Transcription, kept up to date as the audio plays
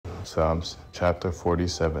Psalms chapter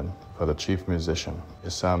 47 for the chief musician. A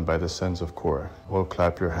psalm by the sons of Korah. Oh,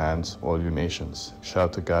 clap your hands, all you nations.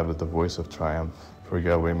 Shout to God with the voice of triumph. For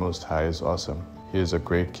Yahweh Most High is awesome. He is a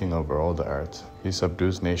great king over all the earth. He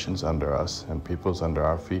subdues nations under us and peoples under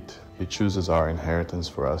our feet. He chooses our inheritance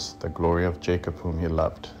for us, the glory of Jacob whom he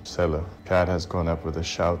loved. Selah. God has gone up with a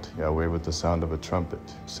shout, Yahweh with the sound of a trumpet.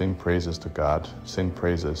 Sing praises to God. Sing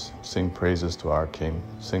praises to our King.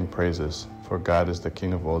 Sing praises, for God is the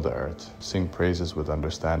King of all the earth. Sing praises with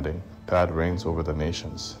understanding. God reigns over the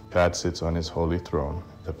nations. God sits on his holy throne.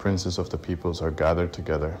 The princes of the peoples are gathered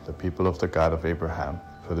together, the people of the God of Abraham.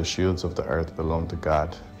 For the shields of the earth belong to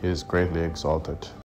God. He is greatly exalted.